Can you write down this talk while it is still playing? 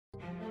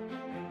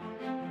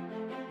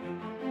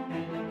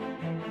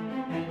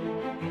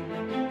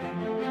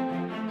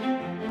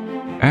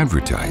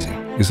Advertising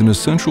is an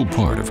essential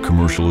part of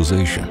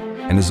commercialization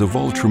and has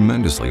evolved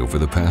tremendously over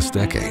the past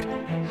decade.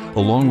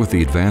 Along with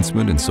the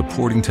advancement in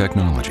supporting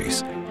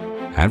technologies,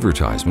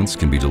 advertisements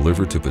can be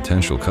delivered to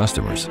potential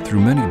customers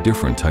through many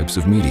different types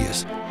of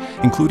medias,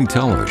 including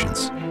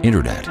televisions,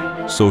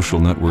 internet, social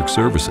network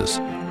services,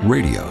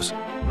 radios,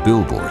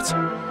 billboards,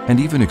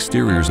 and even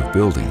exteriors of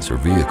buildings or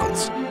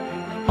vehicles.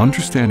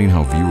 Understanding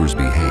how viewers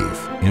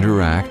behave,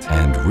 interact,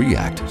 and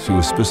react to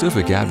a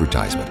specific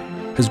advertisement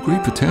has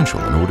great potential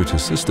in order to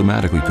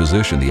systematically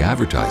position the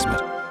advertisement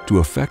to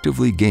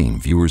effectively gain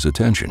viewers'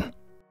 attention.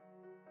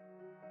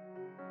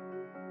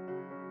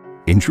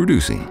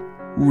 Introducing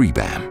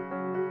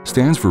RIBAM.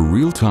 Stands for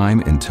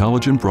Real-Time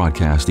Intelligent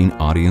Broadcasting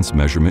Audience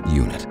Measurement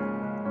Unit.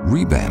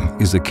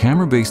 RIBAM is a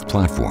camera-based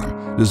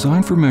platform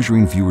designed for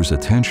measuring viewers'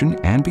 attention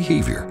and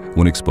behavior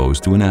when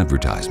exposed to an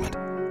advertisement.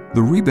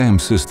 The RIBAM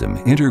system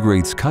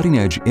integrates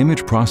cutting-edge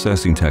image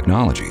processing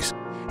technologies,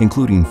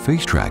 including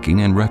face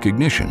tracking and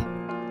recognition,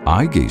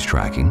 eye gaze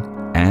tracking,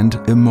 and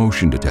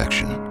emotion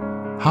detection.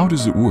 How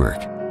does it work?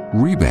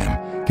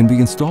 RIBAM can be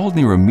installed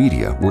near a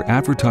media where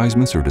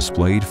advertisements are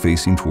displayed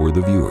facing toward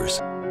the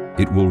viewers.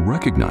 It will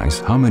recognize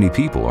how many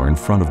people are in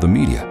front of the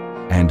media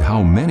and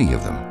how many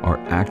of them are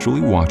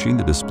actually watching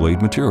the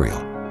displayed material.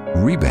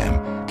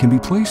 RIBAM can be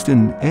placed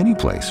in any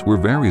place where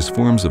various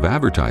forms of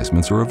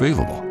advertisements are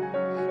available,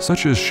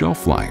 such as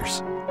shelf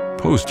flyers,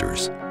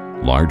 posters,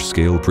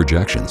 large-scale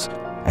projections,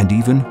 and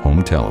even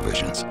home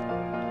televisions.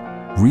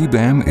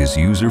 RIBAM is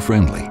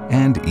user-friendly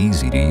and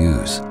easy to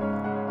use.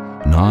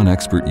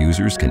 Non-expert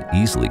users can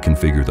easily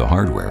configure the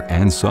hardware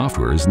and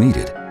software as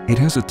needed. It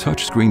has a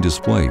touchscreen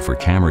display for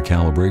camera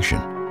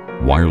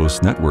calibration,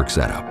 wireless network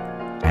setup,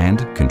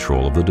 and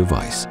control of the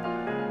device.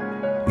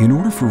 In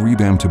order for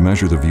RIBAM to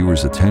measure the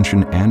viewer's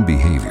attention and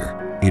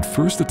behavior, it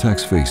first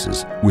detects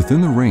faces within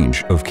the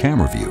range of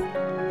camera view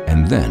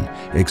and then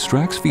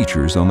extracts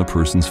features on the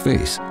person's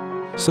face,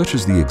 such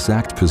as the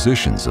exact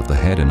positions of the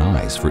head and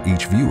eyes for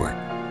each viewer.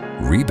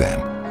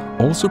 RIBAM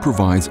also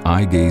provides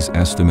eye gaze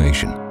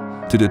estimation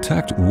to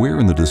detect where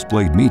in the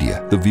displayed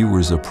media the viewer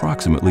is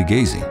approximately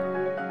gazing.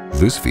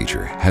 This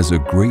feature has a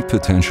great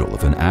potential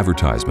if an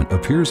advertisement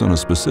appears on a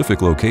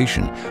specific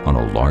location on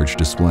a large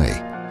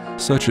display,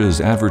 such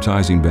as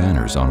advertising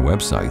banners on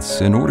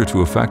websites in order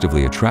to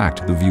effectively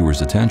attract the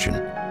viewer's attention.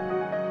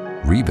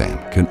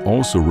 RIBAM can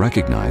also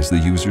recognize the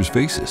user's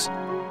faces.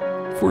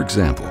 For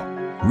example,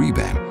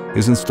 RIBAM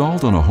is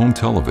installed on a home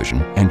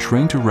television and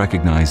trained to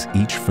recognize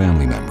each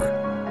family member.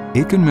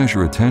 It can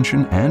measure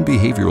attention and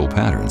behavioral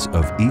patterns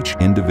of each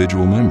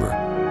individual member.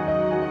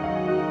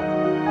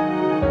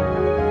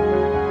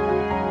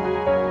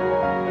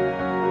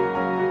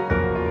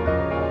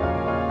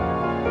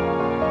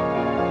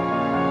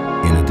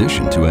 In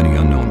addition to any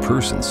unknown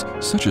persons,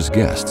 such as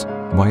guests,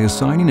 by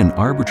assigning an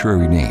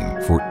arbitrary name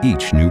for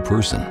each new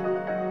person.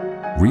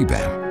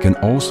 RIBAM can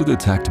also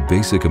detect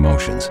basic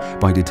emotions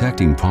by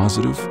detecting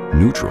positive,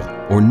 neutral,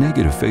 or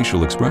negative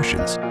facial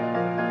expressions.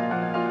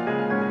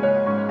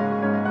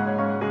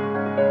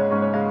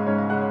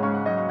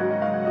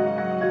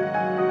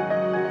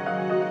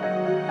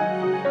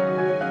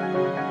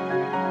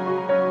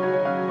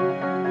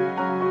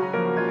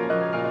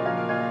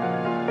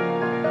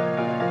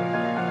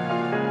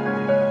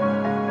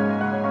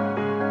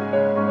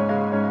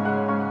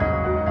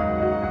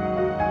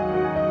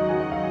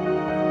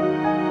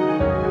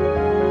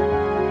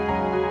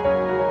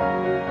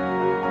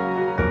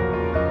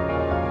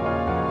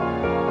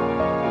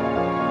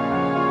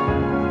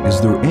 Is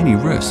there any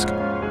risk?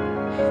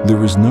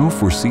 There is no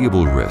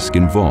foreseeable risk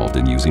involved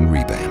in using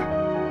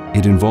RIBAM.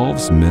 It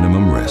involves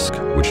minimum risk,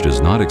 which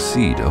does not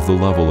exceed of the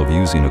level of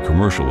using a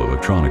commercial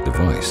electronic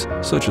device,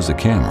 such as a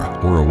camera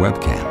or a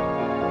webcam.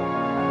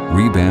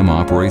 RIBAM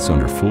operates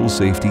under full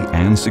safety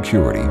and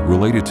security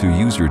related to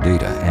user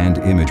data and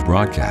image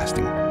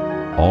broadcasting.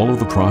 All of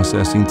the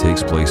processing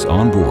takes place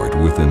on board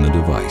within the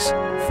device,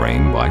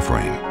 frame by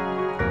frame.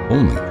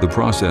 Only the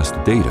processed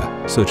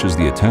data, such as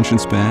the attention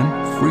span,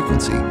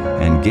 frequency,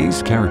 and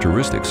gaze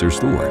characteristics are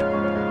stored.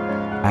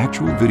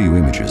 Actual video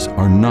images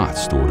are not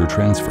stored or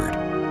transferred.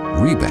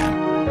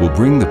 RIBAM will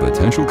bring the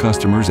potential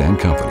customers and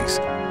companies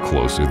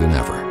closer than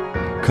ever.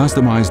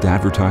 Customized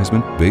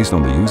advertisement based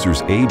on the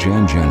user's age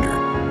and gender,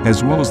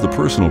 as well as the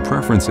personal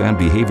preference and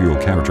behavioral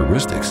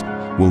characteristics,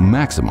 will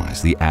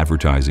maximize the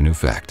advertising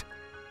effect.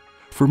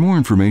 For more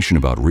information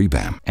about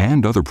RIBAM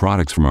and other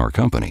products from our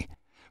company,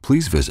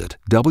 please visit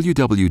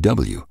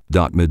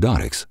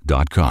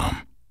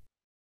www.medotics.com.